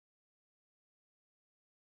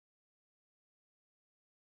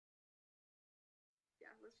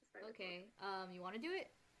let's just start. Okay, you want to do it?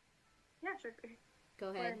 Yeah, sure. Okay. Go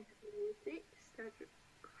ahead. 1, 2, 3, start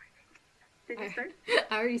recording. Did you I, start?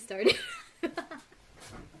 I already started.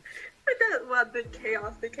 Wow, the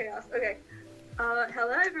chaos, the chaos. Okay.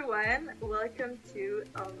 Hello everyone. Welcome to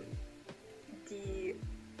the.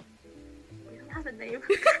 We don't have a name.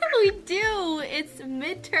 We do. It's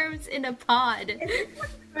midterms in a pod. Is it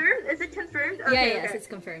confirmed? Is it confirmed? Yeah, Okay, yes, okay. it's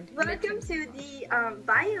confirmed. Welcome Midterms. to the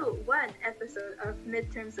Bio 1 episode of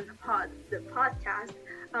Midterms in the Pod, the podcast,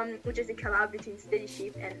 which is a collab between Steady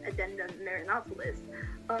Sheep and Addendum Marinopolis.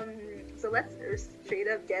 So let's straight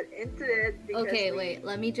up get into it. Okay, wait.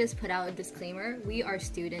 Let me just put out a disclaimer. We are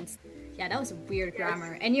students. Yeah, that was weird Yes.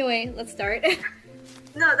 grammar. Anyway, let's start.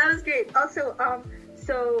 No, that was great. Also,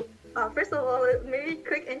 first of all, maybe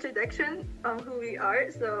quick introduction on who we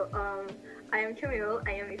are. So, I am Camille.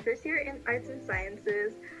 I am a first year in Arts and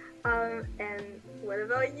Sciences. And what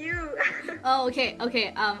about you? Oh, okay.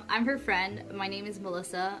 I'm her friend. My name is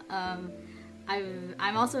Melissa.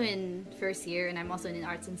 I'm also in first year, and I'm also in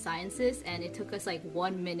Arts and Sciences. And it took us like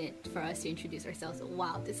 1 minute for us to introduce ourselves.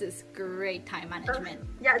 Wow, this is great time management.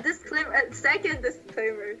 Yeah, second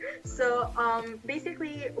disclaimer. So,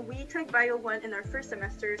 basically, we took Bio 1 in our first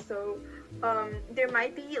semester, so, there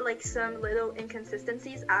might be, like, some little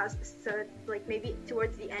inconsistencies like, maybe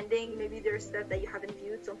towards the ending, maybe there's stuff that you haven't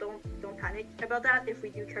viewed, so don't panic about that if we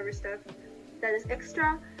do cover stuff that is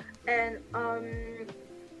extra. And,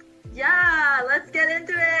 yeah, let's get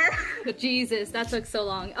into it! Jesus, that took so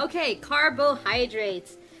long. Okay,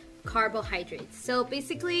 carbohydrates. So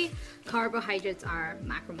basically, carbohydrates are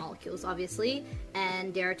macromolecules, obviously,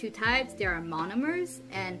 and there are two types. There are monomers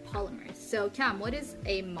and polymers. So Cam, what is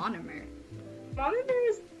a monomer?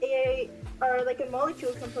 Monomers are like a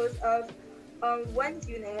molecule composed of one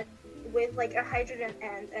unit with like a hydrogen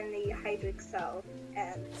end and a hydroxyl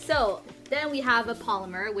end. So then we have a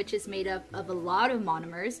polymer, which is made up of a lot of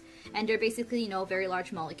monomers, and they're basically, very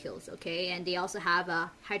large molecules, okay? And they also have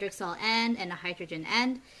a hydroxyl end and a hydrogen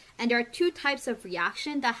end. And there are two types of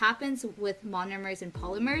reaction that happens with monomers and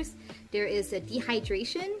polymers. There is a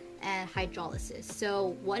dehydration and hydrolysis.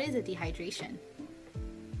 So what is a dehydration?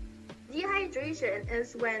 Dehydration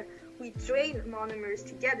is when we drain monomers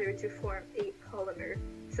together to form a polymer.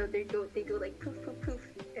 So they go like poof poof poof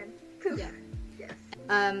and poof. Yeah.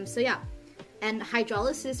 Yes. So yeah. And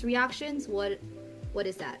hydrolysis reactions, what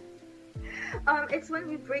is that? It's when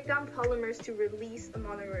we break down polymers to release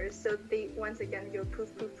monomers. So they once again go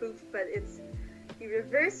poof poof poof, but it's the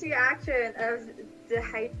reverse reaction of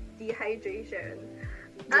dehydration.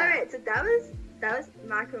 Yeah. All right, so that was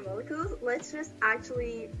macromolecules. Let's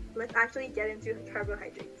actually get into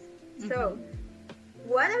carbohydrates. Mm-hmm. So,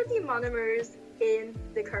 what are the monomers in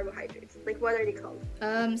the carbohydrates? Like, what are they called?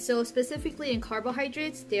 So specifically in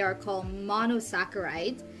carbohydrates, they are called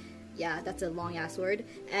monosaccharides. Yeah, that's a long ass word.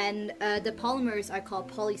 And the polymers are called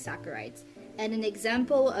polysaccharides. And an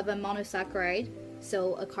example of a monosaccharide,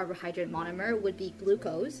 so a carbohydrate monomer, would be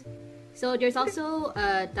glucose. So there's also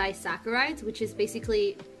disaccharides, which is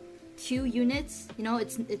basically 2 units.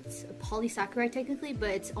 It's a polysaccharide technically, but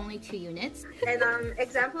it's only 2 units. And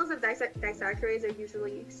examples of disaccharides are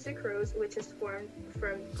usually sucrose, which is formed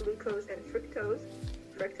from glucose, and fructose,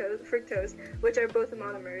 which are both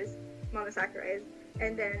monosaccharides.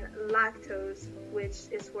 And then lactose, which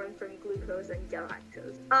is formed from glucose and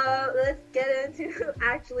galactose. Let's get into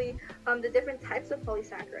actually the different types of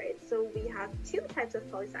polysaccharides. So we have 2 types of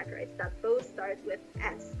polysaccharides that both start with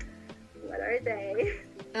S. What are they?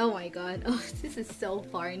 Oh my god. Oh, this is so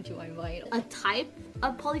far into my mind. A type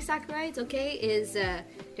of polysaccharides, okay, is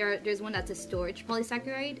there's one that's a storage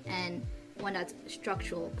polysaccharide and one that's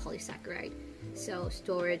structural polysaccharide. So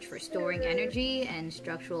storage for storing energy and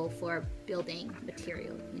structural for building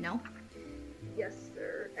material, Yes,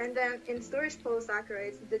 sir. And then in storage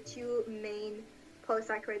polysaccharides, the 2 main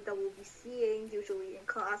polysaccharides that we'll be seeing usually in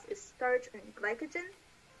class is starch and glycogen.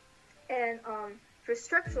 And for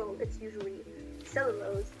structural, it's usually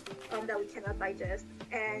cellulose that we cannot digest,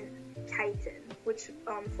 and chitin, which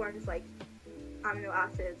forms like amino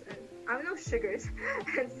acids and amino sugars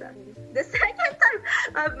and stuff. The second type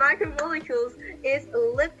of macromolecules is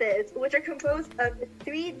lipids, which are composed of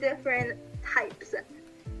 3 different types.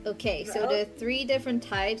 Okay, so the 3 different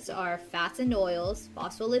types are fats and oils,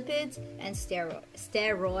 phospholipids, and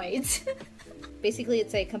steroids. Basically,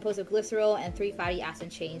 it's composed of glycerol and 3 fatty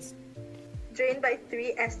acid chains. Drained by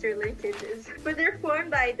 3 ester linkages, but they're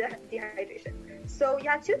formed by dehydration. So you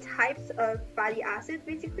have 2 types of fatty acids.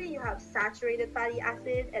 Basically, you have saturated fatty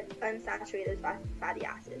acid and unsaturated fatty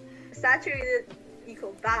acid. Saturated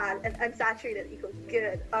equal bad, and unsaturated equals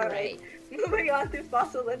good. All right. Right. Moving on to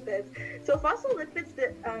phospholipids. So phospholipids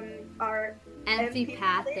that are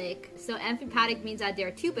Amphipathic. So amphipathic means that there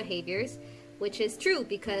are two behaviors, which is true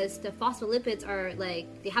because the phospholipids are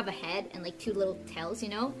like they have a head and like two little tails,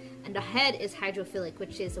 and the head is hydrophilic,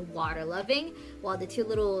 which is water loving, while the two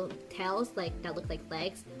little tails like that look like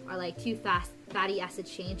legs are like two fatty acid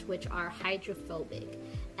chains, which are hydrophobic,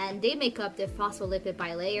 and they make up the phospholipid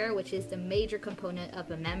bilayer, which is the major component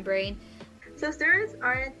of a membrane. So steroids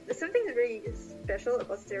aren't something very special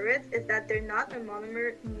about steroids is that they're not a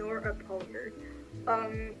monomer nor a polymer.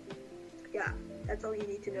 Yeah, that's all you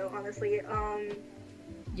need to know, honestly.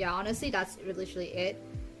 Yeah, honestly, that's literally it.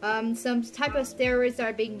 Some type of steroids that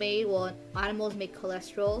are being made. Well, animals make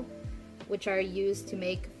cholesterol, which are used to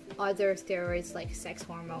make other steroids like sex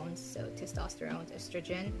hormones, so testosterone,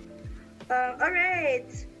 estrogen. All right.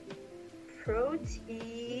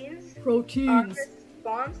 Proteins. Proteins. Are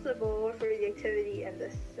responsible for the activity in the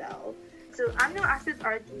cell. So amino acids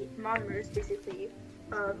are the monomers, basically,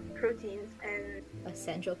 of proteins, and a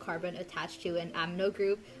central carbon attached to an amino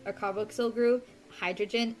group or carboxyl group,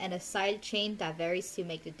 hydrogen, and a side chain that varies to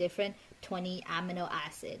make the different 20 amino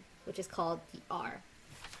acid, which is called the R.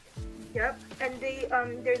 Yep, and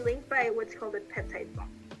they're linked by what's called a peptide bond.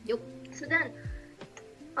 Yep. So then,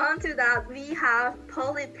 onto that, we have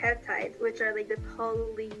polypeptides, which are like the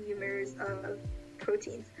polymers of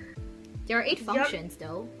proteins. There are 8 functions,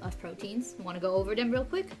 though, of proteins. Want to go over them real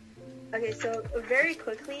quick? Okay, so very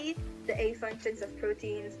quickly, the 8 functions of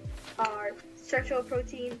proteins are structural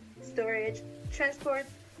protein, storage, transport,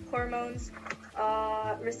 hormones,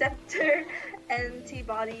 receptor,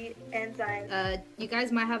 antibody, enzyme. You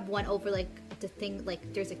guys might have went over like the thing,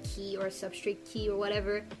 like there's a key or a substrate key or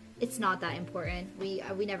whatever. It's not that important.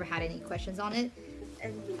 We never had any questions on it.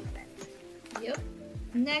 And movement. Yep.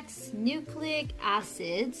 Next, nucleic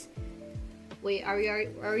acids. Wait, are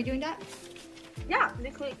we doing that? Yeah,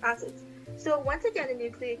 nucleic acids. So once again, in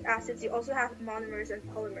nucleic acids, you also have monomers and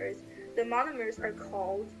polymers. The monomers are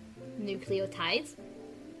called nucleotides.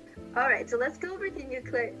 Alright, so let's go over the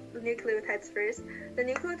nucleotides first. The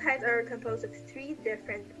nucleotides are composed of 3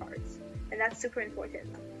 different parts, and that's super important.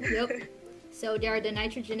 Yep. So there are the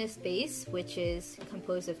nitrogenous base, which is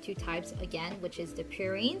composed of 2 types again, which is the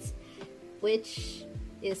purines, which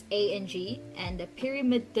is A and G, and the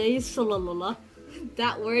pyrimidase,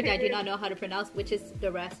 that word I do not know how to pronounce, which is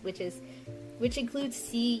the rest, which includes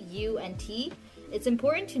C, U, and T. It's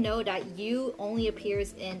important to know that U only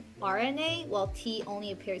appears in RNA, while T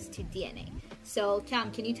only appears to DNA. So,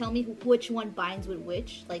 Cam, can you tell me which one binds with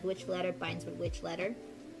which? Like, which letter binds with which letter?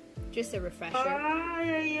 Just a refresher.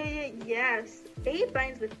 Yes. A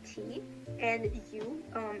binds with T, and U,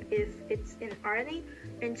 if it's in RNA,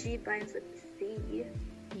 and G binds with C.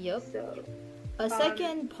 Yep. So, a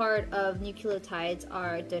second part of nucleotides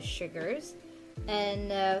are the sugars. And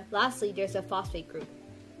lastly, there's a phosphate group.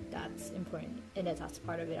 That's important, and that's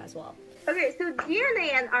part of it as well. Okay, so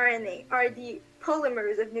DNA and RNA are the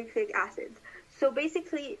polymers of nucleic acids. So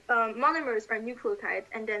basically, monomers are nucleotides,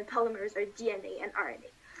 and then polymers are DNA and RNA.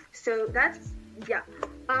 So that's, yeah.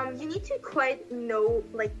 You need to quite know,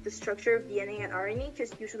 like, the structure of DNA and RNA,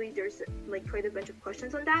 because usually there's, like, quite a bunch of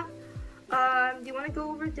questions on that. Do you want to go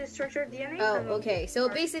over the structure of DNA? Oh, okay. So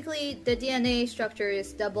basically, the DNA structure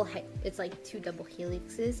is it's like 2 double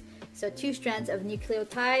helixes. So 2 strands of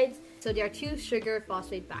nucleotides. So there are 2 sugar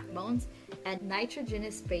phosphate backbones, and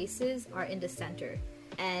nitrogenous bases are in the center.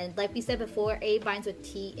 And like we said before, A binds with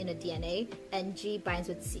T in a DNA, and G binds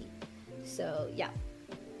with C. So yeah.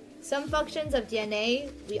 Some functions of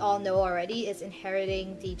DNA we all know already is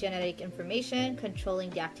inheriting the genetic information,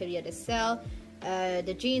 controlling the activity of the cell.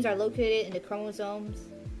 The genes are located in the chromosomes,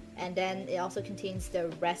 and then it also contains the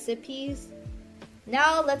recipes.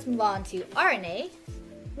 Now let's move on to RNA.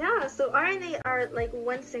 Yeah, so RNA are like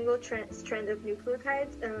 1 single strand of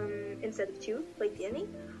nucleotides instead of 2, like DNA.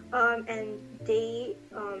 And they,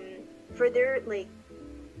 for their like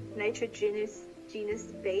nitrogenous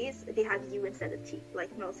base, they have U instead of T,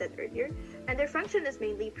 like Mel said earlier. And their function is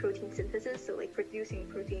mainly protein synthesis, so like producing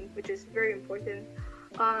protein, which is very important.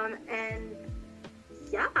 And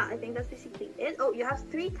yeah, I think that's basically it. Oh, you have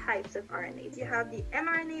 3 types of RNAs. You have the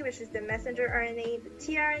mRNA, which is the messenger RNA, the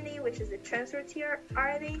tRNA, which is the transfer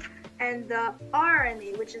tRNA, and the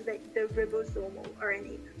rRNA, which is like the ribosomal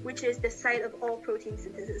RNA, which is the site of all protein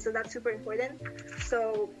synthesis. So that's super important.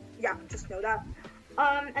 So yeah, just know that.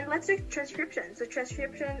 And let's do transcription. So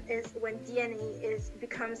transcription is when DNA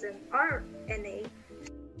becomes an RNA.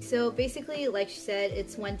 So basically, like she said,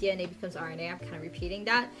 it's when DNA becomes RNA. I'm kind of repeating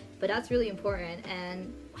that, but that's really important.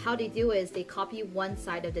 And how they do is they copy one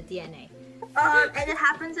side of the DNA. And it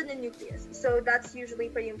happens in the nucleus, so that's usually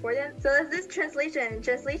pretty important. So this translation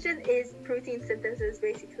is protein synthesis.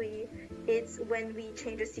 Basically, it's when we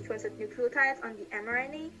change the sequence of nucleotides on the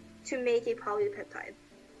mRNA to make a polypeptide.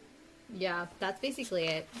 Yeah, that's basically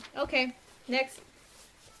it. Okay, next.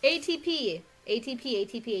 ATP.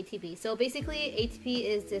 ATP. So basically, ATP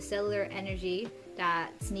is the cellular energy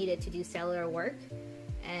that's needed to do cellular work.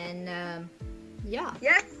 And yeah.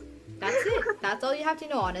 Yes. That's it. That's all you have to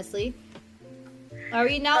know, honestly. Are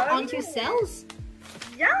we now onto cells?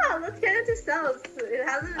 Yeah, let's get into cells. It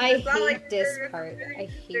hasn't. I hate this part. I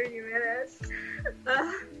hate 30 minutes.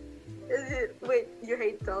 Wait, you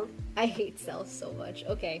hate cells? I hate cells so much.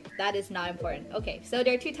 Okay, that is not important. Okay, so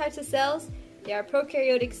there are two types of cells. There are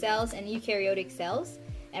prokaryotic cells and eukaryotic cells.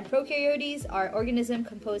 And prokaryotes are organisms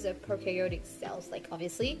composed of prokaryotic cells, like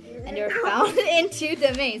obviously, and they're found in two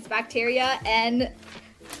domains: bacteria and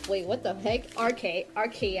wait, what the heck?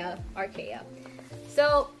 Archaea.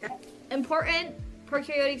 So important.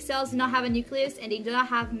 Prokaryotic cells do not have a nucleus and they do not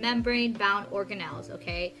have membrane-bound organelles,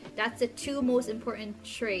 okay? That's the two most important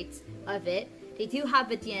traits of it. They do have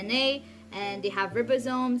a DNA, and they have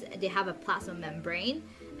ribosomes, and they have a plasma membrane,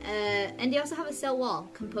 and they also have a cell wall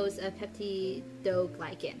composed of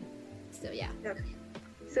peptidoglycan. So, yeah. Yep.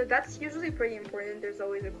 So that's usually pretty important. There's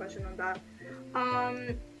always a question on that.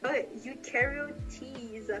 Okay,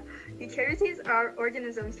 eukaryotes. Eukaryotes are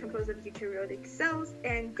organisms composed of eukaryotic cells,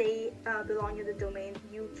 and they belong in the domain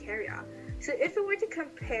Eukarya. So if we were to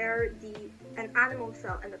compare an animal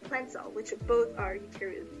cell and a plant cell, which both are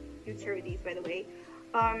eukaryotes, by the way,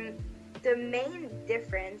 the main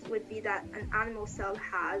difference would be that an animal cell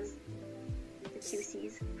has the two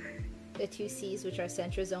C's. The two C's, which are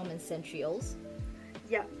centrosome and centrioles.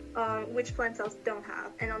 Yep, which plant cells don't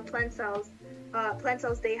have. And on plant cells,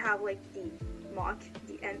 they have like the MOC,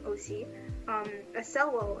 the MOC, a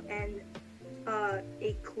cell wall, and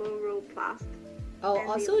a chloroplast. Oh, and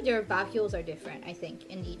also their vacuoles are different, I think,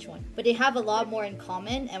 in each one. But they have a lot more in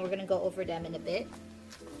common, and we're going to go over them in a bit.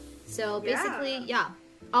 So basically, yeah.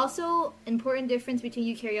 Also, important difference between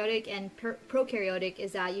eukaryotic and prokaryotic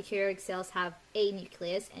is that eukaryotic cells have a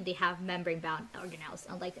nucleus, and they have membrane-bound organelles,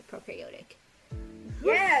 unlike the prokaryotic.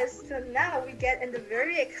 Yes, so now we get in the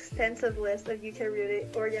very extensive list of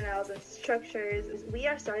eukaryotic organelles and structures. We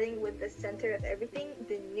are starting with the center of everything,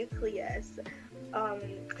 the nucleus,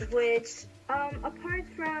 which, apart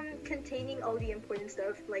from containing all the important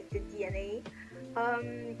stuff like the DNA,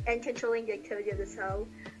 and controlling the activity of the cell,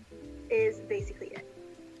 is basically it.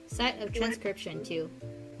 Site of transcription too.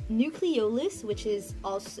 Nucleolus, which is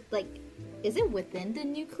also, like, is it within the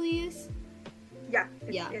nucleus? Yeah,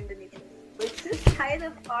 it's in the nucleus. Which is kind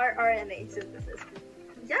of our RNA synthesis.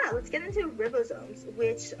 Yeah, let's get into ribosomes,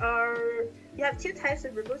 which are, you have two types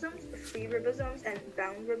of ribosomes, free ribosomes and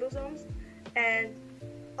bound ribosomes, and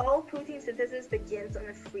all protein synthesis begins on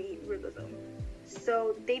a free ribosome.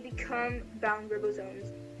 So they become bound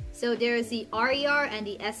ribosomes. So there's the RER and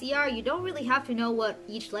the SER. You don't really have to know what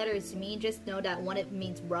each letters mean, just know that one it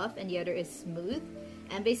means rough and the other is smooth.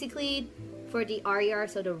 And basically for the RER,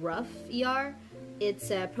 so the rough ER,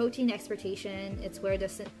 it's protein exportation. It's where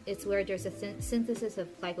there's a synthesis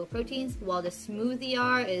of glycoproteins, while the smooth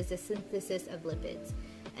ER is the synthesis of lipids.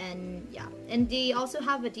 And yeah, and they also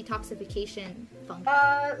have a detoxification function.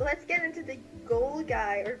 Let's get into the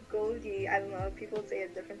Golgi or Golgi. I don't know, people say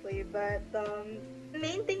it differently, but the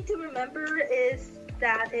main thing to remember is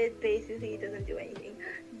that it basically doesn't do anything.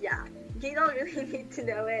 Yeah, you don't really need to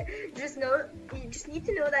know it. You just need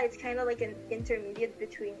to know that it's kind of like an intermediate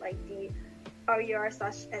between like the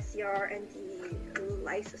RER/SER and the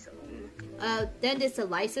lysosome. Then there's the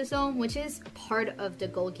lysosome, which is part of the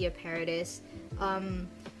Golgi apparatus.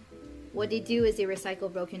 What they do is they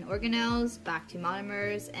recycle broken organelles back to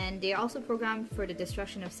monomers, and they're also programmed for the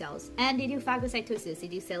destruction of cells. And they do phagocytosis, they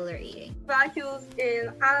do cellular eating. Vacuoles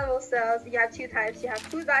in animal cells, you have two types. You have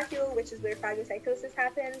food vacuole, which is where phagocytosis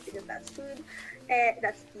happens, because that's food, and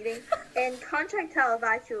that's eating. And contractile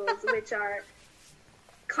vacuoles, which are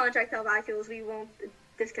contractile vacuoles, we won't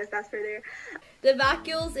discuss that further. The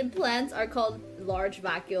vacuoles in plants are called large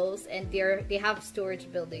vacuoles, and they have storage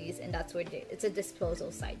abilities, and that's where it's a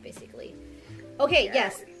disposal site basically. Okay,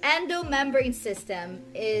 yes, endomembrane system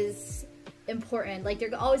is important. Like,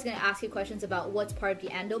 they're always going to ask you questions about what's part of the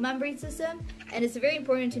endomembrane system, and it's very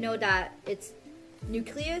important to know that it's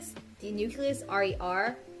nucleus, the nucleus,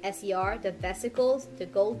 RER, SER, the vesicles, the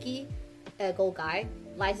Golgi,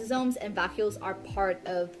 lysosomes, and vacuoles are part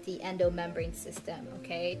of the endomembrane system,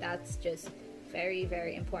 okay? That's just very,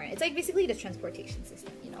 very important. It's like basically the transportation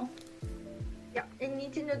system, you know? Yeah, and you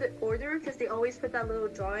need to know the order, because they always put that little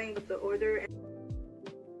drawing with the order.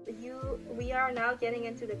 You we are now getting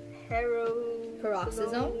into the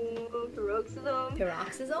Peroxisome?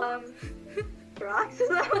 Peroxisome?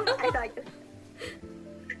 Peroxisome? I like it.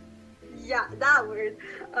 Yeah, that word.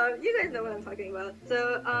 You guys know what I'm talking about.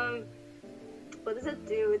 So, what does it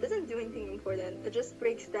do? It doesn't do anything important. It just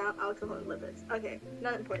breaks down alcohol and lipids. Okay,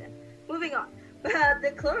 not important. Moving on.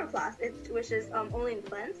 The chloroplast, which is only in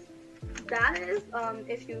plants, that is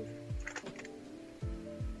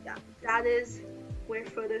that is where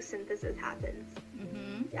photosynthesis happens.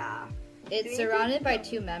 Mm-hmm. Yeah. It's surrounded by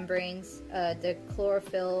two membranes. The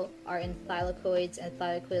chlorophyll are in thylakoids, and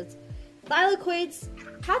thylakoids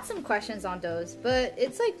had some questions on those, but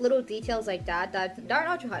it's like little details like that are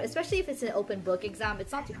not too hard, especially if it's an open book exam.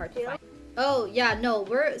 It's not too hard to find. Oh yeah, no,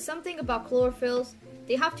 something about chlorophylls.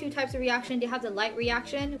 They have two types of reaction. They have the light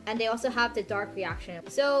reaction, and they also have the dark reaction.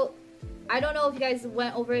 So I don't know if you guys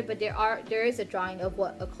went over it, but there is a drawing of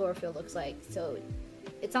what a chlorophyll looks like. So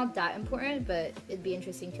it's not that important, but it'd be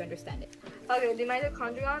interesting to understand it. Okay, the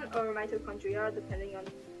mitochondrion or mitochondria, depending on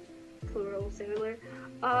plural, singular.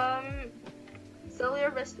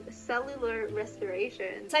 Cellular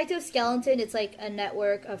respiration. Cytoskeleton, it's like a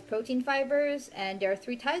network of protein fibers, and there are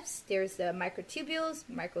three types. There's the microtubules,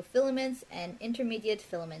 microfilaments, and intermediate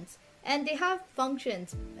filaments. And they have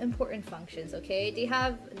functions, important functions, okay? They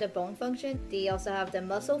have the bone function. They also have the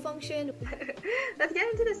muscle function. Let's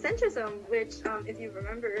get into the centrosome, which, if you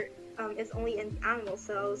remember, is only in animal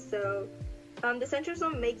cells. So, the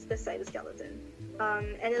centrosome makes the cytoskeleton.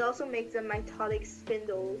 And it also makes the mitotic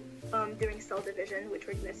spindle during cell division, which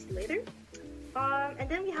we're going to see later. And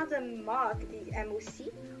then we have the MOC, the MOC,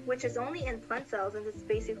 which is only in plant cells, and it's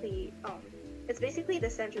basically the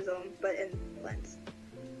centrosome, but in plants.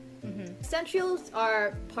 Mm-hmm. Centrioles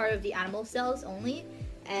are part of the animal cells only,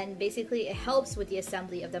 and basically it helps with the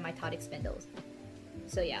assembly of the mitotic spindles.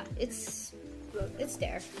 So yeah, it's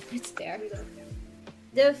there.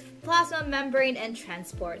 The plasma membrane and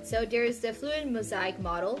transport. So there's the fluid mosaic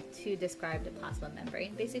model to describe the plasma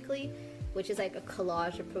membrane, basically, which is like a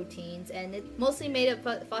collage of proteins, and it's mostly made of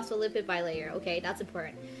phospholipid bilayer. Okay, that's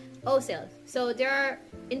important. So there are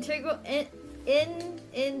integral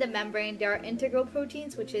in the membrane. There are integral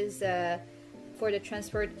proteins, which is for the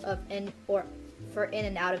transport of in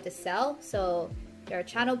and out of the cell. So there are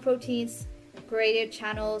channel proteins, graded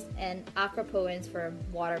channels, and aquapoins for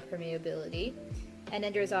water permeability. And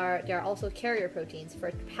then there are also carrier proteins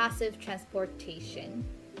for passive transportation,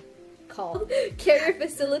 called carrier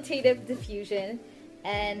facilitative diffusion.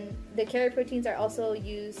 And the carrier proteins are also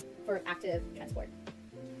used for active transport.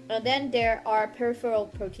 And then there are peripheral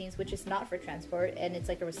proteins, which is not for transport, and it's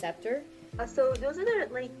like a receptor. So those are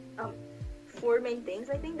the four main things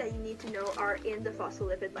I think that you need to know are in the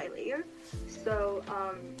phospholipid bilayer. So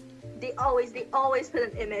they always put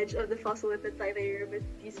an image of the phospholipid bilayer with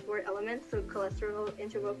these four elements. So cholesterol,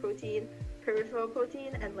 integral protein, peripheral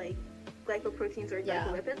protein, and glycoproteins or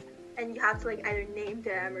glycolipids. And you have to either name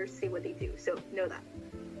them or say what they do. So know that.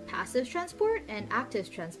 Passive transport and active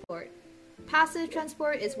transport. Passive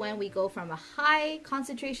transport is when we go from a high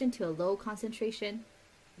concentration to a low concentration,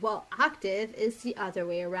 while active is the other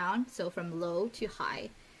way around, so from low to high.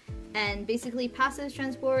 And basically passive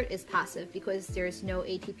transport is passive because there's no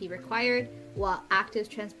ATP required, while active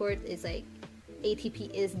transport is ATP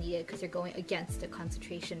is needed because you're going against the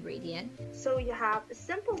concentration gradient. So you have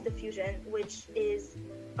simple diffusion, which is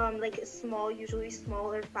small, usually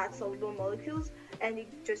smaller fat-soluble molecules, and you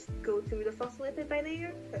just go through the phospholipid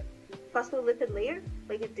phospholipid layer,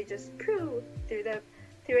 they just through it.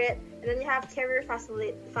 And then you have carrier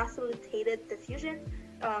facilitated diffusion.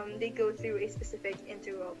 They go through a specific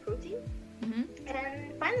integral protein. Mm-hmm.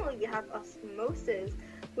 And finally, we have osmosis,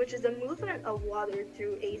 which is the movement of water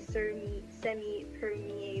through a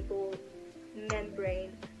semi-permeable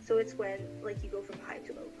membrane. So it's when you go from high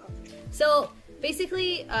to low concentration. So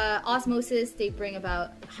basically, osmosis, they bring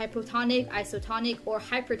about hypotonic, isotonic, or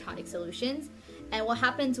hypertonic solutions. And what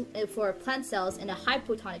happens for plant cells in a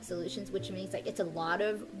hypotonic solutions, which means it's a lot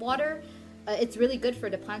of water, it's really good for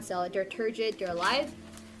the plant cell. They're turgid, they're alive.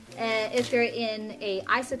 If they're in a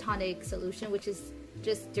isotonic solution, which is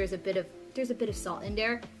just there's a bit of salt in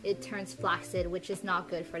there, it turns flaccid, which is not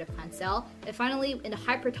good for the plant cell. And finally, in a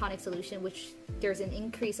hypertonic solution, which there's an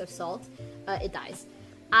increase of salt, it dies.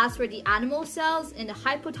 As for the animal cells in a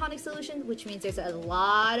hypotonic solution, which means there's a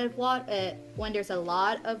lot of water, when there's a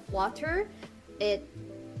lot of water, it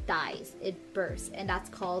dies, it bursts, and that's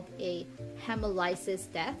called a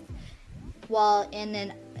hemolysis death. While in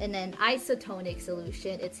an isotonic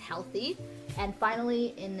solution, it's healthy, and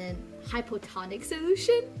finally in a hypotonic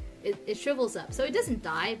solution, it shrivels up. So it doesn't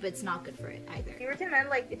die, but it's not good for it either. You recommend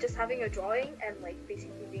just having a drawing and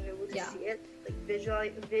basically being able to Yeah. see it.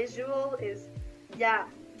 Like visual is, yeah.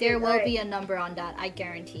 There will Alright. be a number on that, I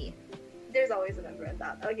guarantee. There's always a number on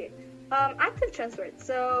that. Okay. Active transport.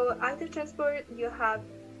 So active transport, you have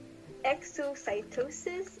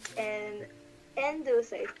exocytosis and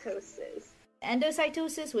endocytosis.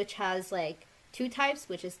 Endocytosis, which has like two types,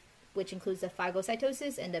 which includes the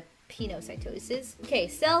phagocytosis and the pinocytosis. Okay,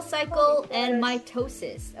 cell cycle and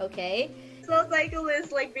mitosis. Okay. Cell cycle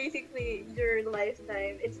is like basically your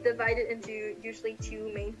lifetime. It's divided into usually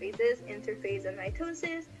two main phases: interphase and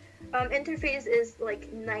mitosis. Interphase is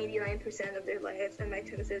like 99% of their life, and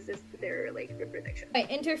mitosis is their like reproduction. Right,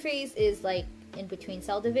 interphase is like in between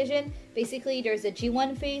cell division. Basically, there's a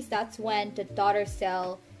G1 phase. That's when the daughter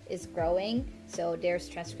cell is growing. So there's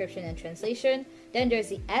transcription and translation. Then there's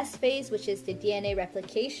the S phase, which is the DNA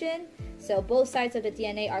replication. So both sides of the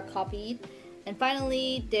DNA are copied. And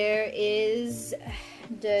finally, there is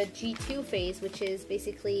the G2 phase, which is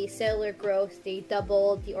basically cellular growth. They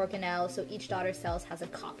double the organelle, so each daughter cells has a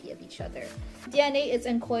copy of each other. DNA is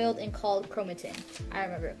uncoiled and called chromatin. I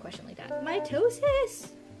remember a question like that. Mitosis!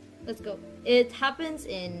 Let's go. It happens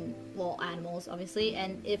in, well, animals, obviously,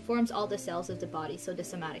 and it forms all the cells of the body, so the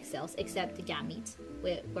somatic cells, except the gametes.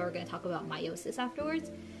 We're going to talk about meiosis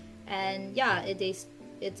afterwards. And yeah,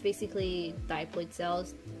 it's basically diploid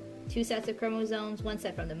cells. Two sets of chromosomes, one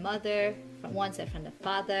set from the mother, one set from the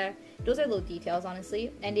father. Those are little details,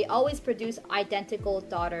 honestly. And they always produce identical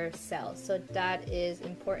daughter cells, so that is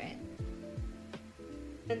important.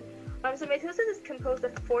 And, so mitosis is composed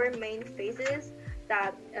of four main phases,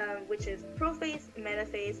 that which is prophase,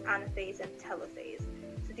 metaphase, anaphase, and telophase.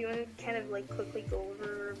 So do you want to kind of like quickly go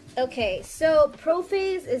over? Okay, so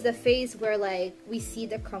prophase is the phase where like we see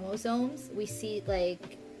the chromosomes. We see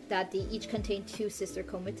like that they each contain two sister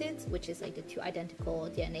chromatids, which is like the two identical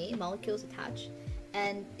DNA molecules attached,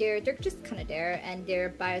 and they're just kind of there, and they're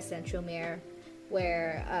biocentromere,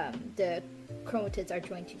 where the chromatids are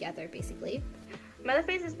joined together, basically.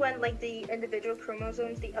 Metaphase is when like the individual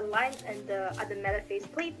chromosomes they align and at the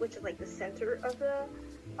metaphase plate, which is like the center of the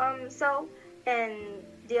cell, and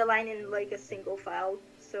they align in like a single file.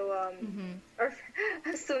 So or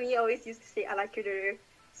Sumi always used to say "I like your daughter,"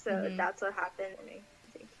 so that's what happened.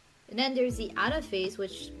 And then there's the anaphase,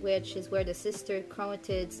 which is where the sister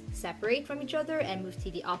chromatids separate from each other and move to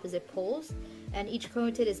the opposite poles. And each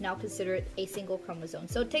chromatid is now considered a single chromosome.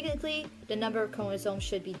 So technically, the number of chromosomes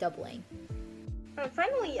should be doubling. And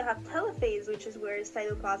finally, you have telophase, which is where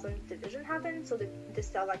cytoplasm division happens. So the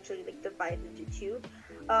cell actually like divides into two.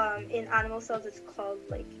 In animal cells, it's called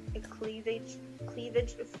like a cleavage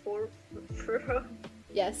furrow.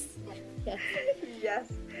 Yes. Yes. Yes.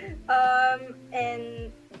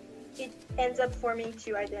 And it ends up forming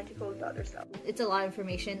two identical daughter cells. It's a lot of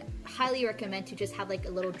information. Highly recommend to just have like a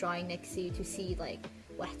little drawing next to you to see like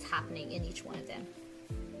what's happening in each one of them.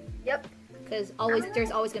 Yep. Because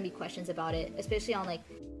there's always gonna be questions about it, especially on like.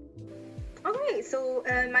 Okay, so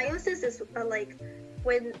meiosis is like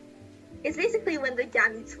when it's basically when the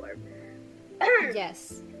gametes form.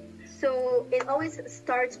 Yes. So it always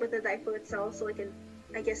starts with a diploid cell, so like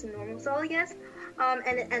I guess normal cell, I guess.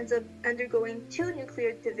 And it ends up undergoing two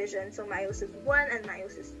nuclear divisions, so meiosis 1 and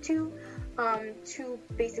meiosis 2, to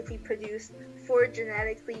basically produce four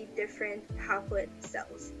genetically different haploid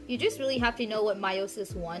cells. You just really have to know what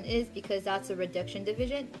meiosis 1 is, because that's a reducing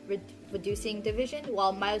division,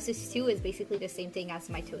 while meiosis 2 is basically the same thing as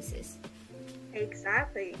mitosis.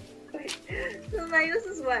 Exactly. So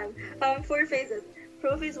meiosis 1, four phases: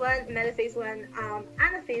 prophase 1, metaphase 1,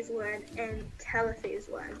 anaphase 1, and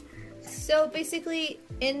telophase 1. So basically,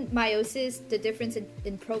 in meiosis, the difference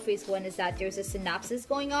in prophase 1 is that there's a synapsis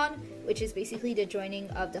going on, which is basically the joining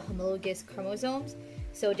of the homologous chromosomes.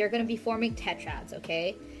 So they're going to be forming tetrads,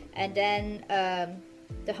 okay? And then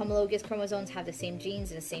the homologous chromosomes have the same genes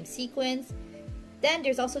in the same sequence. Then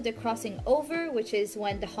there's also the crossing over, which is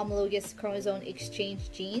when the homologous chromosome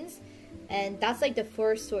exchange genes. And that's like the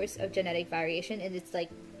first source of genetic variation. And it's like,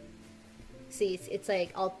 see, it's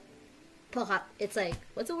like, it's like,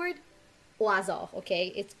 what's the word? Au hasard,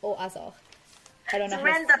 okay? It's au hasard. I don't know. It's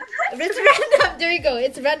random. It's random. There you go.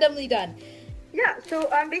 It's randomly done. Yeah, so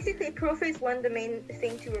basically prophase 1, the main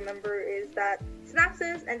thing to remember is that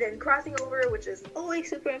synapses and then crossing over, which is always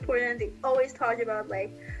super important. They always talk about when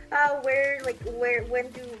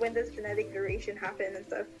does genetic variation happen and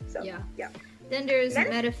stuff. So yeah. Then there's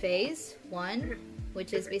metaphase 1,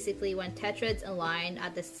 which is basically when tetrads align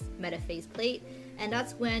at the metaphase plate, and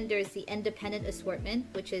that's when there's the independent assortment,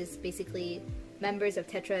 which is basically members of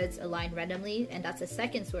tetrads align randomly, and that's a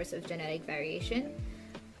second source of genetic variation.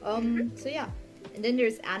 So yeah. And then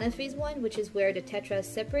there's anaphase 1, which is where the tetrads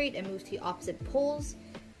separate and move to opposite poles.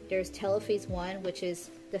 there's telophase 1, which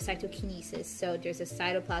is the cytokinesis. So there's a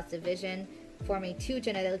cytoplasm division forming 2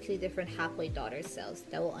 genetically different haploid daughter cells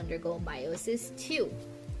that will undergo meiosis 2.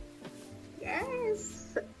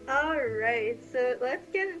 Yes! Alright, so let's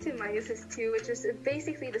get into meiosis 2, which is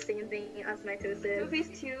basically the same thing as mitosis.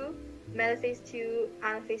 Phase 2, metaphase 2,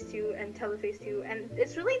 anaphase 2, and telophase 2, and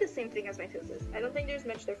it's really the same thing as mitosis. I don't think there's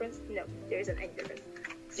much difference. No, there isn't any difference.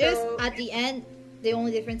 Just at the end, the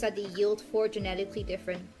only difference that they yield 4 genetically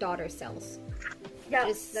different daughter cells. Yeah,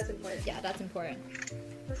 that's important. Yeah, that's important.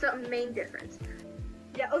 That's the main difference.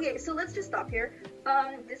 Yeah, okay, so let's just stop here.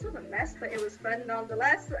 This was a mess, but it was fun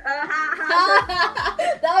nonetheless.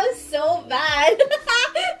 That was so bad.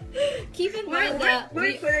 Keep in mind that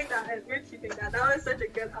we're putting that in. We're keeping that. That was such a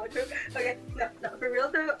good outro. Okay, no, for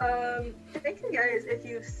real though. Thank you guys if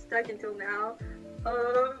you've stuck until now.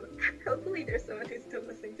 Hopefully there's someone who's still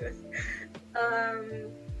listening to us.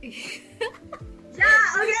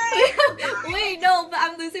 Yeah, okay! Wait, no, but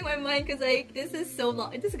I'm losing my mind because, like, this is so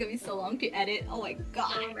long. This is gonna be so long to edit. Oh my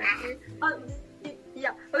god.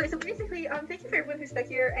 Yeah, okay, so basically, thank you for everyone who stuck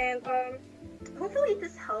here, and, hopefully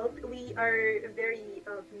this helped. We are very,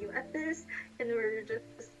 new at this, and we're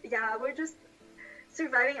just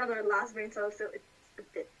surviving on our last brain cells, so it's a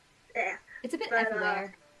bit, It's a bit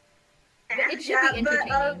everywhere. It should be but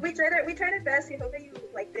entertaining. we tried our best. We hope that you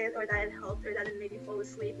liked it, or that it helped, or that it made you fall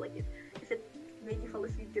asleep. Like if it made you fall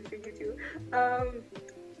asleep, good for you too.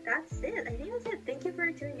 That's it. I think that's it. Thank you for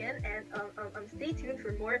tuning in, and stay tuned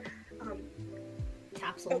for more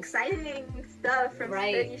Capsules. exciting stuff from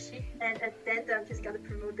Study Sheet and Addendum. Just gotta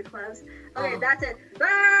promote the clubs. Okay, that's it.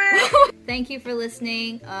 Bye. Thank you for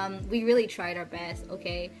listening. We really tried our best.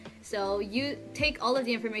 Okay, so you take all of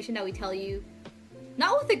the information that we tell you.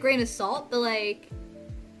 Not with a grain of salt, but like,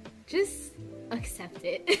 just accept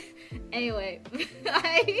it. Anyway,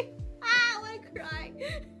 I wanna cry.